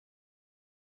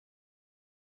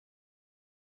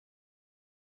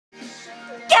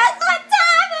Guess what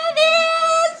time it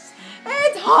is?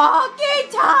 It's hockey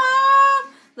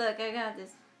time! Look, I got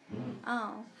this.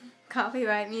 Oh,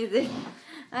 copyright music.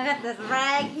 I got this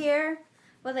rag here.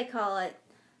 What do they call it?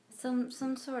 Some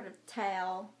sort of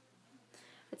towel.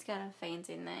 It's got a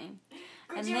fancy name.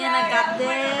 And then I got this.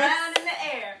 Around in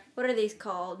the air. What are these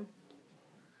called?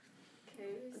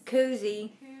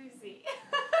 Koozie.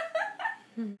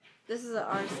 This is a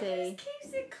RC. What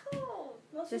keeps it cold?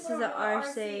 This is a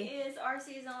RC.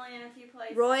 RC is only in a few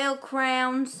places. Royal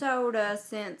Crown Soda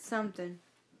since something.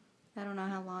 I don't know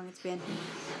how long it's been.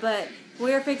 But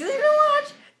we're fixing to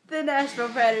watch the Nashville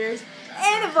Predators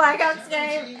and the Blackhawks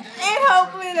game. And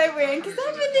hopefully they win because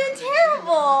they've been doing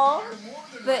terrible.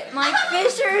 But Mike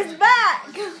Fisher is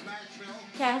back.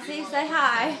 Cassie, say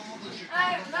hi.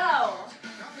 I know.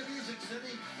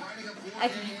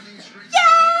 Okay.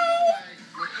 Yay!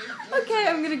 Okay,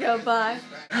 I'm gonna go. Bye.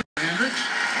 Hendricks,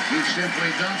 he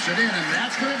simply dumps it in, and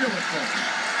that's going to do it, folks.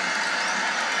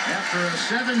 After a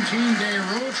 17-day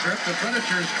road trip, the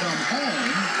Predators come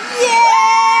home.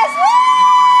 Yes!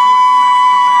 Woo!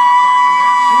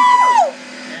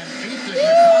 And beat the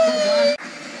Chicago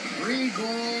Blackhawks. 3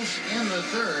 goals in the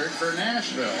third for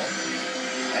Nashville.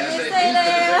 As they beat the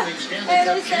defending Stanley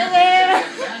Cup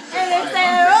champions to get back to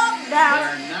 500.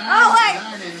 They're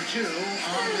 9-2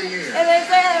 on the year. And they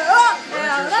say, oh,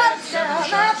 down, up, down,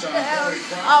 up, down.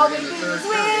 All we do is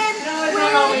win,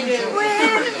 win.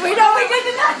 We know we did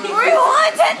tonight. We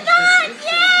won tonight,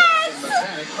 yes!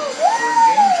 Game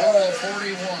total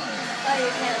 41. Oh,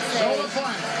 you can't So say. the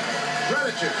final,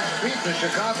 Predators beat the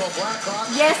Chicago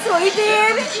Blackhawks. Yes, we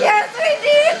did. Yes, we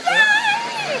did.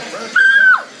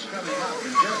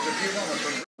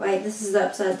 Wait, this is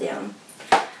upside down.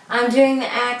 I'm doing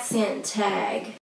the accent tag.